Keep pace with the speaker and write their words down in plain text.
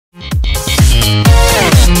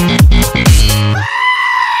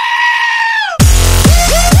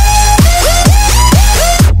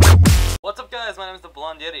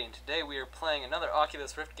playing another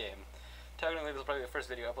Oculus Rift game. Technically, this will probably be the first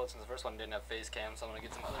video upload since the first one didn't have face cam, so I'm going to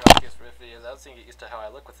get some other Oculus Rift videos out so you can get used to how I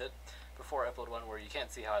look with it before I upload one where you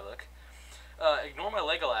can't see how I look. Ignore my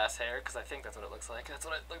Legolas hair, because I think that's what it looks like. That's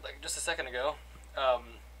what it looked like just a second ago.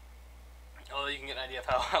 Although you can get an idea of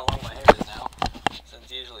how long my hair is now,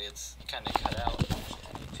 since usually it's kind of cut out. Actually,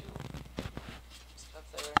 I need to... Is it up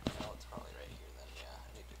there? No, it's probably right here then, yeah. I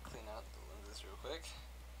need to clean out the lenses real quick.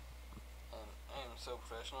 And I am so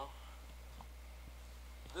professional.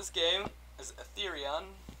 This game is Ethereon,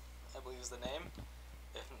 I believe is the name.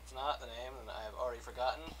 If it's not the name, then I have already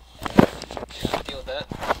forgotten. And I deal with that.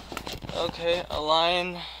 Okay,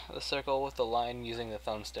 align the circle with the line using the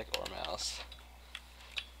thumbstick or mouse.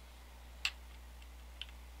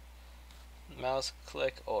 Mouse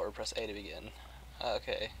click or press A to begin.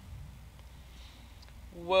 Okay.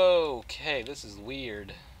 Whoa, okay, this is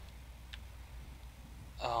weird.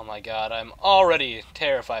 Oh my god, I'm already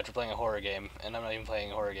terrified for playing a horror game, and I'm not even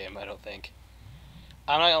playing a horror game, I don't think.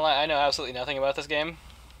 I'm not gonna lie, I know absolutely nothing about this game.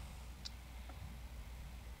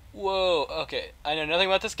 Whoa, okay, I know nothing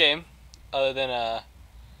about this game, other than I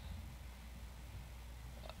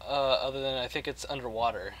think it's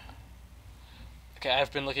underwater. Okay,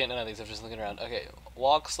 I've been looking at none of these, I'm just looking around. Okay,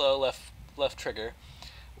 walk slow, left trigger.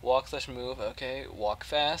 Walk slash move, okay, walk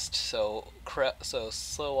fast, so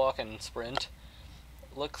slow walk and sprint.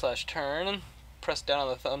 Look slash turn, press down on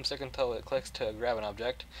the thumbstick until it clicks to grab an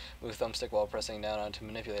object. Move thumbstick while pressing down on to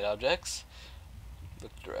manipulate objects.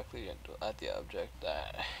 Look directly at the object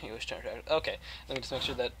that you wish to interact. Okay, let me just make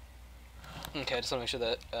sure that... Okay, I just want to make sure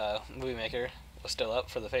that Movie Maker was still up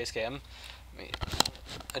for the face cam. Let me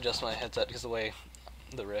adjust my headset because of the way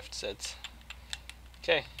the Rift sits.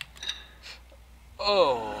 Okay.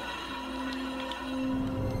 Oh.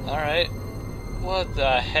 Alright. What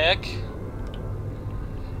the heck?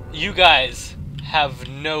 You guys have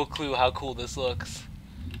no clue how cool this looks.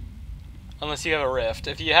 Unless you have a Rift.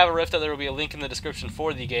 If you have a Rift, there will be a link in the description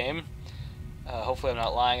for the game. Hopefully I'm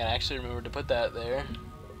not lying and I actually remembered to put that there.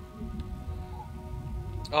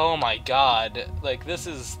 Oh my god. Like, this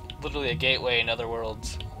is literally a gateway in other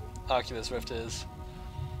worlds. Oculus Rift is.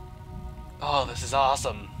 Oh, this is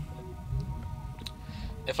awesome.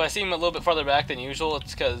 If I seem a little bit farther back than usual,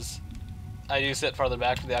 it's because I do sit farther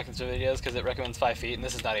back for the Oculus Rift videos because it recommends 5 feet, and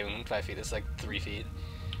this is not even 5 feet, it's like 3 feet.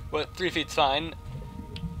 But 3 feet's fine.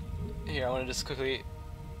 Here, I want to just quickly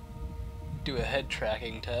do a head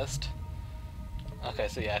tracking test. Okay,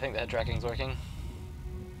 so yeah, I think the head tracking's working.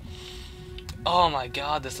 Oh my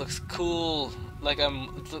god, this looks cool. Like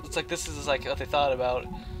it's like this is like what they thought about.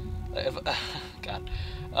 God.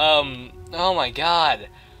 Oh my god.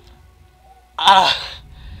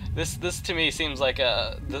 This to me seems like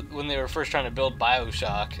when they were first trying to build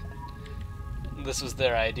BioShock. This was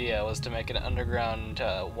their idea, was to make an underground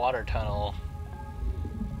water tunnel.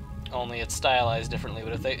 Only it's stylized differently.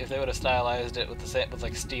 But if they would have stylized it with the same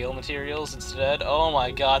like steel materials instead, oh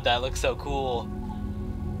my god, that looks so cool.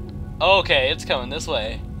 Okay, it's coming this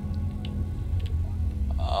way.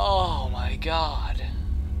 Oh my god.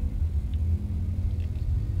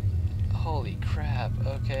 Holy crap.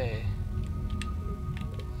 Okay.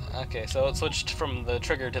 Okay, so it switched from the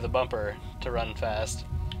trigger to the bumper to run fast.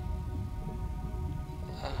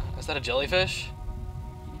 Is that a jellyfish?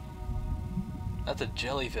 That's a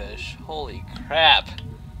jellyfish. Holy crap.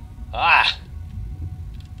 Ah!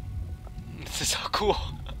 This is so cool.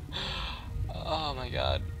 Oh my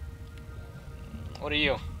god. What are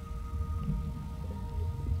you?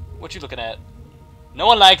 What you looking at? No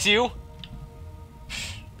one likes you!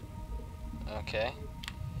 Okay.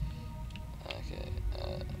 Okay.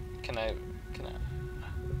 Can I...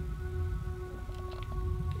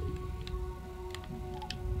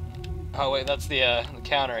 Oh wait, that's the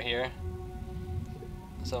counter here.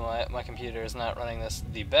 So my computer is not running this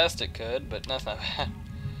the best it could, but that's not bad.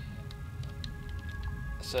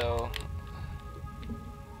 So...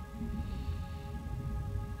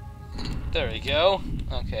 There we go.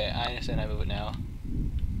 Okay, I understand how to move it now.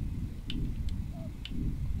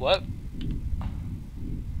 What?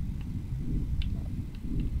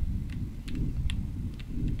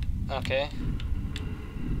 Okay.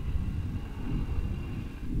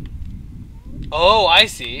 Oh, I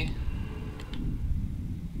see.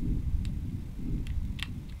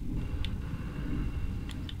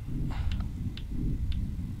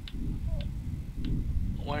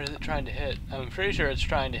 What is it trying to hit? I'm pretty sure it's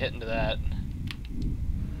trying to hit into that.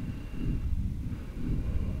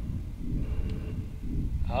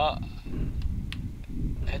 Oh.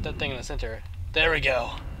 Hit that thing in the center. There we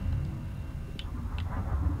go.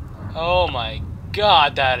 Oh my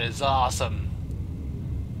god, that is awesome.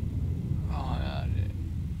 Oh my god.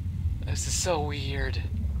 This is so weird.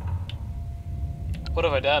 What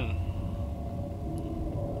have I done?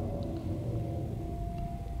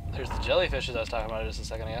 There's the jellyfishes I was talking about just a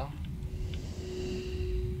second ago.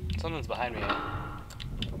 Someone's behind me.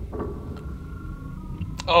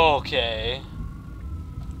 Okay.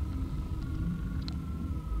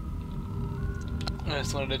 I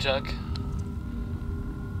just wanted to check.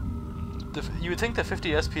 You would think the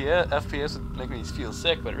 50 FPS would make me feel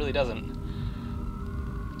sick, but it really doesn't.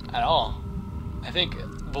 At all. I think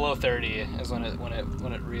below 30 is when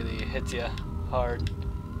it really hits you hard.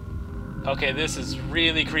 Okay, this is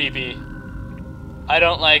really creepy. I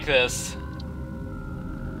don't like this.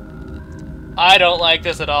 I don't like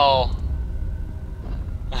this at all.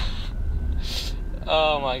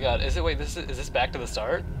 Oh my god. Is it wait, is this back to the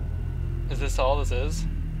start? Is this all this is?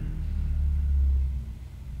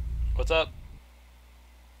 What's up?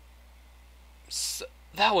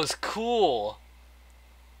 That was cool.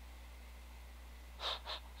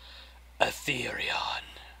 Ethereon.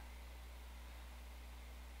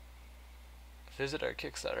 Visit our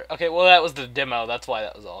Kickstarter. Okay, well that was the demo. That's why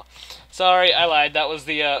that was all. Sorry, I lied. That was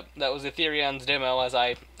Ethereon's demo, as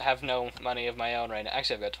I have no money of my own right now.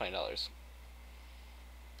 Actually, I've got $20.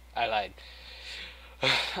 I lied.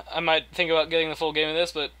 I might think about getting the full game of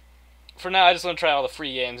this, but for now, I just want to try all the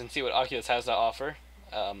free games and see what Oculus has to offer.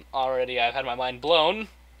 Already, I've had my mind blown.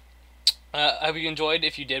 I hope you enjoyed.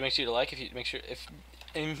 If you did, make sure to like. If you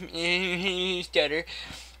stutter.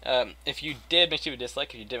 If you did, make sure to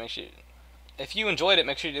dislike. If you enjoyed it,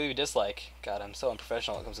 make sure to leave a dislike. God, I'm so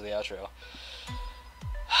unprofessional when it comes to the outro.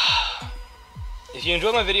 If you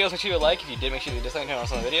enjoyed my videos, make sure to like. If you did, make sure to dislike and turn on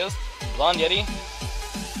some of the videos. Blondyeddy,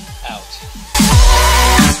 out.